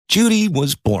Judy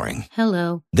was boring.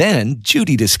 Hello. Then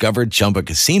Judy discovered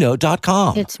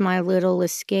ChumbaCasino.com. It's my little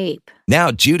escape. Now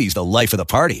Judy's the life of the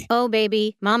party. Oh,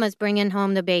 baby, mama's bringing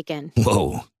home the bacon.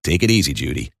 Whoa, take it easy,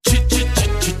 Judy.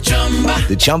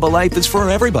 The Chumba life is for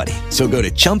everybody. So go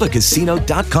to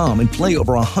ChumbaCasino.com and play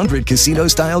over 100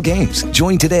 casino-style games.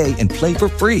 Join today and play for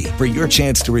free for your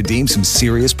chance to redeem some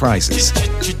serious prizes.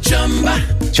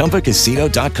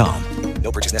 ChumbaCasino.com.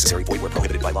 No purchase necessary. Void where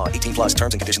prohibited by law. 18 plus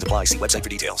terms and conditions apply. See website for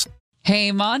details.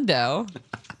 Hey, Mondo.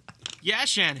 Yeah,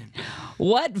 Shannon.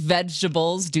 What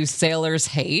vegetables do sailors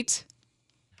hate?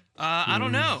 I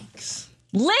don't know.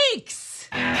 Lakes!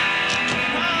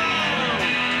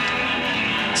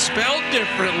 Spelled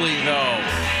differently, though.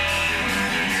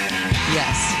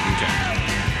 Yes.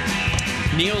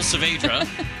 Okay. Neil Saavedra.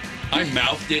 I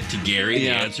mouthed it to Gary, the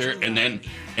answer, and then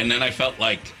I felt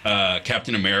like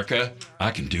Captain America.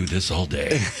 I can do this all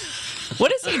day.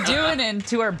 What is he doing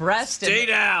into her breast? Stay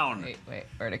down. Wait,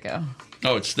 where'd it go?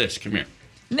 Oh, it's this. Come here.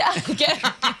 No, get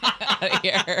out of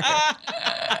here.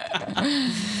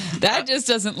 That just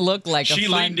doesn't look like a fun time. She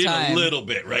leaned in a little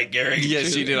bit, right, Gary?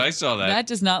 Yes, she did. I saw that. That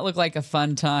does not look like a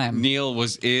fun time. Neil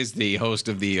is the host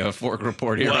of the Fork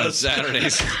Report here on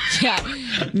Saturdays. Yeah,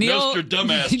 Neil. Mr.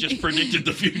 Dumbass just predicted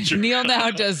the future. Neil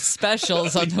now does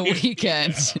specials on the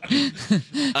weekend. You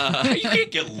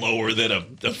can't get lower than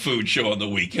a food show on the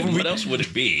weekend. What else would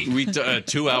it be? We a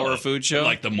 2-hour food show,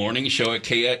 like the morning show at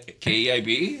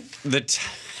KEIB.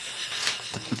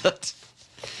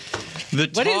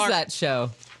 What is that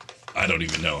show? I don't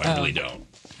even know. I really don't.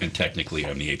 And technically,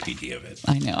 I'm the APD of it.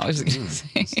 I know. I was going to say.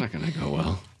 It's not going to go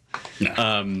well.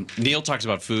 No. Neil talks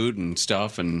about food and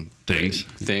stuff and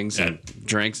things and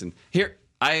drinks. And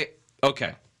a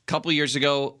couple years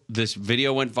ago, this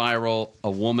video went viral.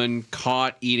 A woman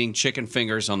caught eating chicken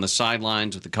fingers on the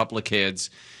sidelines with a couple of kids,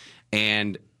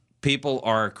 and people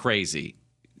are crazy.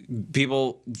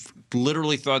 People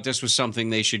literally thought this was something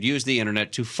they should use the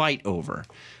internet to fight over,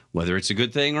 whether it's a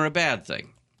good thing or a bad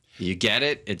thing. You get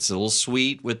it. It's a little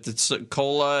sweet with the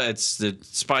cola. It's the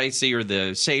spicy or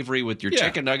the savory with your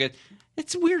chicken nugget.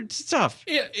 It's weird stuff.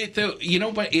 Yeah,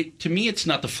 but to me, it's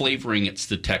not the flavoring; it's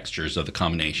the textures of the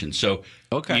combination. So,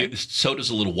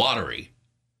 soda's a little watery.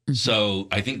 Mm-hmm. So,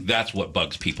 I think that's what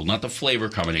bugs people, not the flavor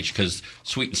combination, because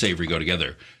sweet and savory go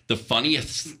together. The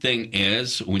funniest thing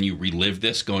is when you relive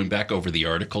this, going back over the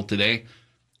article today.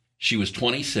 She was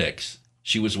 26.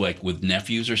 She was like with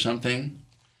nephews or something,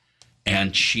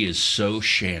 and she is so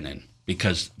Shannon.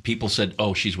 Because people said,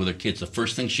 oh, she's with her kids. The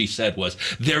first thing she said was,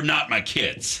 they're not my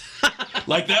kids.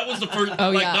 Like, that was the first,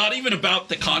 not even about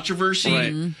the controversy.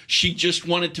 Right. She just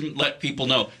wanted to let people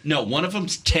know, no, one of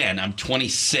them's 10, I'm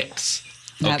 26.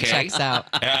 That checks out.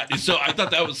 So I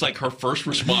thought that was like her first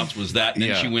response was that. And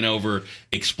then she went over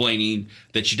explaining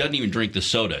that she doesn't even drink the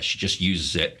soda. She just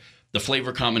uses it. The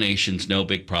flavor combination's no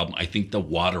big problem. I think the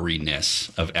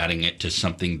wateriness of adding it to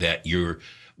something that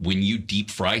when you deep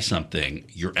fry something,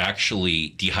 you're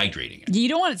actually dehydrating it. You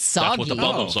don't want it soggy. That's what the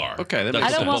bubbles are. Okay,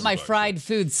 I don't want my fried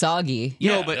food soggy.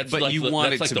 Yeah, no, but you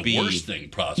want it to be the worst thing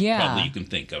probably you can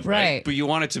think of, right? But you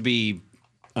want it to be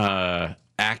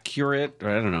accurate. Or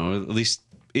I don't know. At least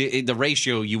the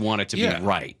ratio you want it to be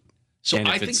right. So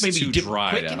I think maybe dip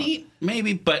quick and eat,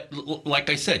 maybe. But like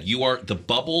I said, the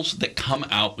bubbles that come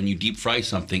out when you deep fry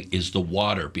something is the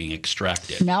water being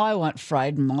extracted. Now I want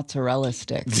fried mozzarella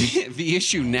sticks. The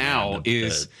issue now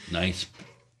is nice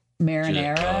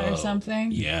marinara or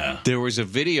something. Yeah, there was a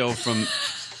video from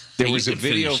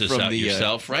the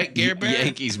yourself, right, Gary Bear?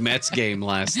 Yankees Mets game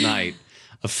last night.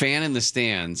 A fan in the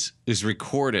stands is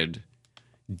recorded.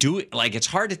 It's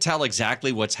hard to tell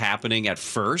exactly what's happening at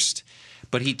first.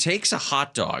 But he takes a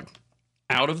hot dog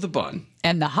out of the bun.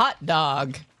 And the hot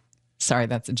dog. Sorry,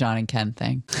 that's a John and Ken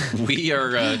thing. We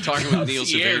are talking about Neil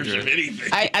Saavedra.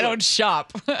 I don't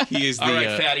shop. He is all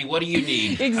right, fatty, what do you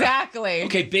need? Exactly.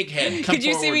 Okay, big head, come Could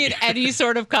you forward. see me in any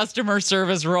sort of customer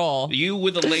service role? You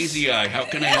with a lazy eye, how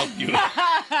can I help you?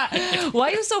 Why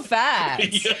are you so fat?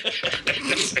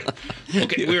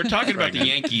 Okay, we were talking about the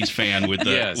Yankees fan with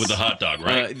the hot dog,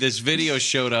 right? This video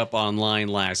showed up online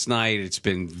last night. It's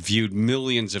been viewed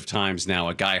millions of times now.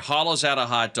 A guy hollows out a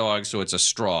hot dog so it's a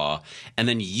straw, and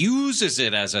then uses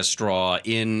it as a straw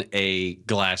in a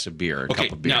glass of beer,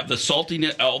 cup of beer. Now the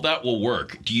saltiness, all that will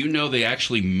work. Do you know they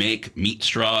actually make meat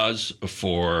straws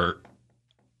for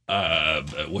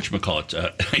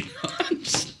whatchamacallit?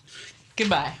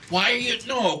 Goodbye. Why are you?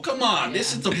 No, come on.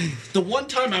 This is the one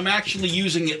time I'm actually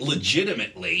using it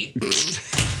legitimately.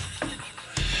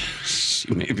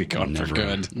 She may be gone for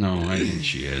good. No, I think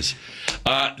she is.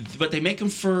 But they make them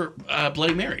for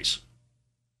Bloody Marys.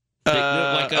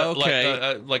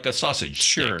 Like a sausage.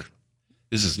 Sure. Stick.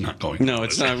 This is not going. No,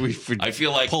 it's not. I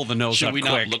feel like pull the nose. Should up we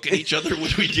quick. not look at each other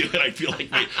when we do it? I feel like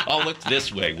I'll look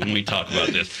this way when we talk about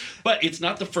this. But it's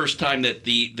not the first time that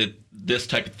this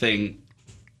type of thing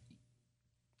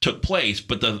took place.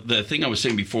 But the thing I was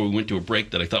saying before we went to a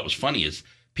break that I thought was funny is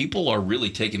people are really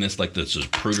taking this like this is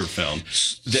Zapruder film.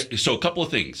 So a couple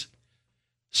of things.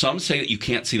 Some say that you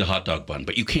can't see the hot dog bun,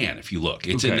 but you can if you look.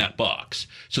 It's in that box.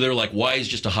 So they're like, why is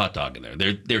just a hot dog in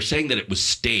there? They're saying that it was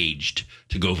staged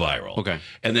to go viral. Okay.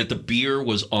 And that the beer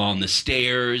was on the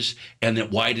stairs, and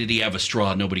that why did he have a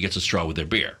straw? Nobody gets a straw with their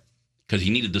beer. Because he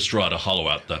needed the straw to hollow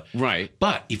out the... Right.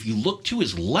 But if you look to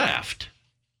his left,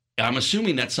 I'm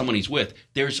assuming that's someone he's with,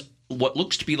 there's what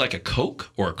looks to be like a Coke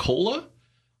or a cola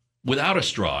without a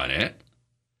straw in it.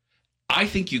 I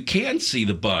think you can see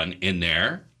the bun in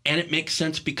there. And it makes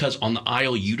sense because on the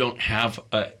aisle, you don't have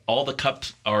all the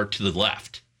cups are to the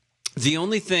left. The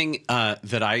only thing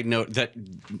that I know that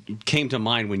came to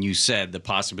mind when you said the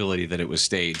possibility that it was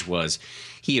staged was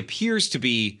he appears to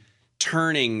be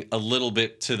turning a little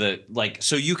bit to the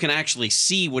so you can actually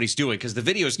see what he's doing because the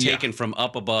video is taken from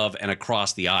up above and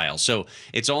across the aisle. So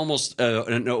it's almost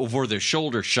an over the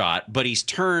shoulder shot, but he's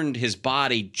turned his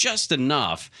body just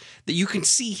enough that you can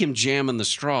see him jamming the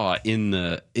straw in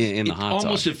the hot dog.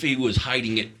 Almost if he was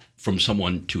hiding it from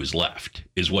someone to his left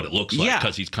is what it looks like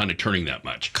because he's kind of turning that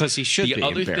much. Because he should be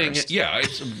embarrassed.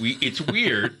 It's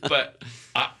weird, but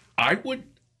I would.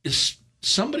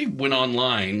 Somebody went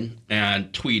online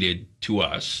and tweeted to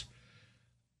us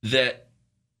that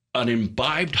an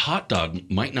imbibed hot dog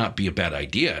might not be a bad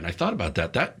idea. And I thought about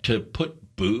that. That to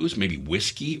put booze, maybe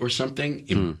whiskey or something,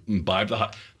 imbibe the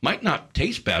hot, might not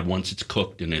taste bad once it's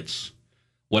cooked and it's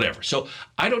whatever. So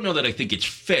I don't know that I think it's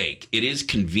fake. It is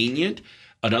convenient.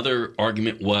 Another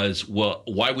argument was, well,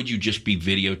 why would you just be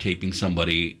videotaping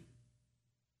somebody?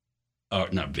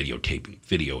 Not videotaping,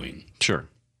 videoing. Sure.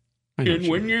 And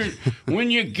when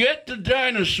you get the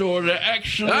dinosaur to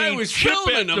actually chip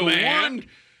at the wood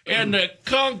and the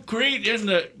concrete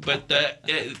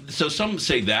so some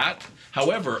say that.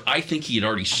 However, I think he had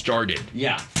already started.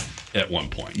 Yeah. At one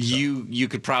point. So. You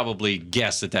could probably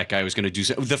guess that guy was going to do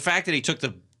so. The fact that he took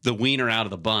the wiener out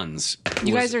of the buns.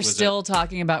 You guys are still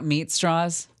talking about meat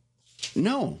straws?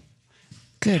 No.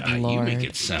 Good Lord. You make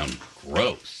it sound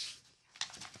gross.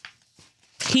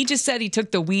 He just said he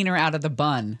took the wiener out of the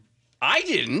bun. I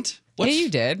didn't. Yeah, you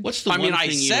did. What's the I one mean, I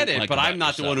thing said you it, like but I'm about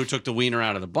not the one who yourself? took the wiener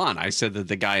out of the bun. I said that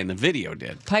the guy in the video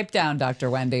did. Pipe down, Dr.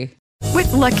 Wendy.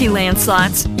 With Lucky Land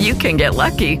Slots, you can get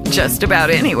lucky just about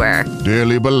anywhere.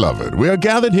 Dearly beloved, we are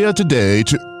gathered here today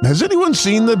to... Has anyone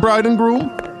seen the bride and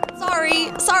groom?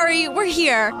 Sorry, we're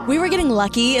here. We were getting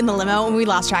lucky in the limo and we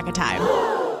lost track of time.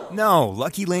 No,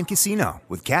 Lucky Land Casino,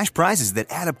 with cash prizes that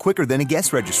add up quicker than a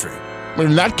guest registry.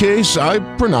 In that case, I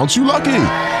pronounce you lucky.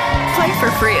 Play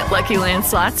for free at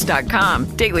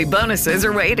LuckyLandSlots.com. Daily bonuses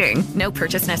are waiting. No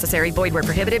purchase necessary. Void where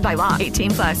prohibited by law.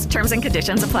 18+. Terms and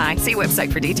conditions apply. See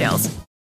website for details.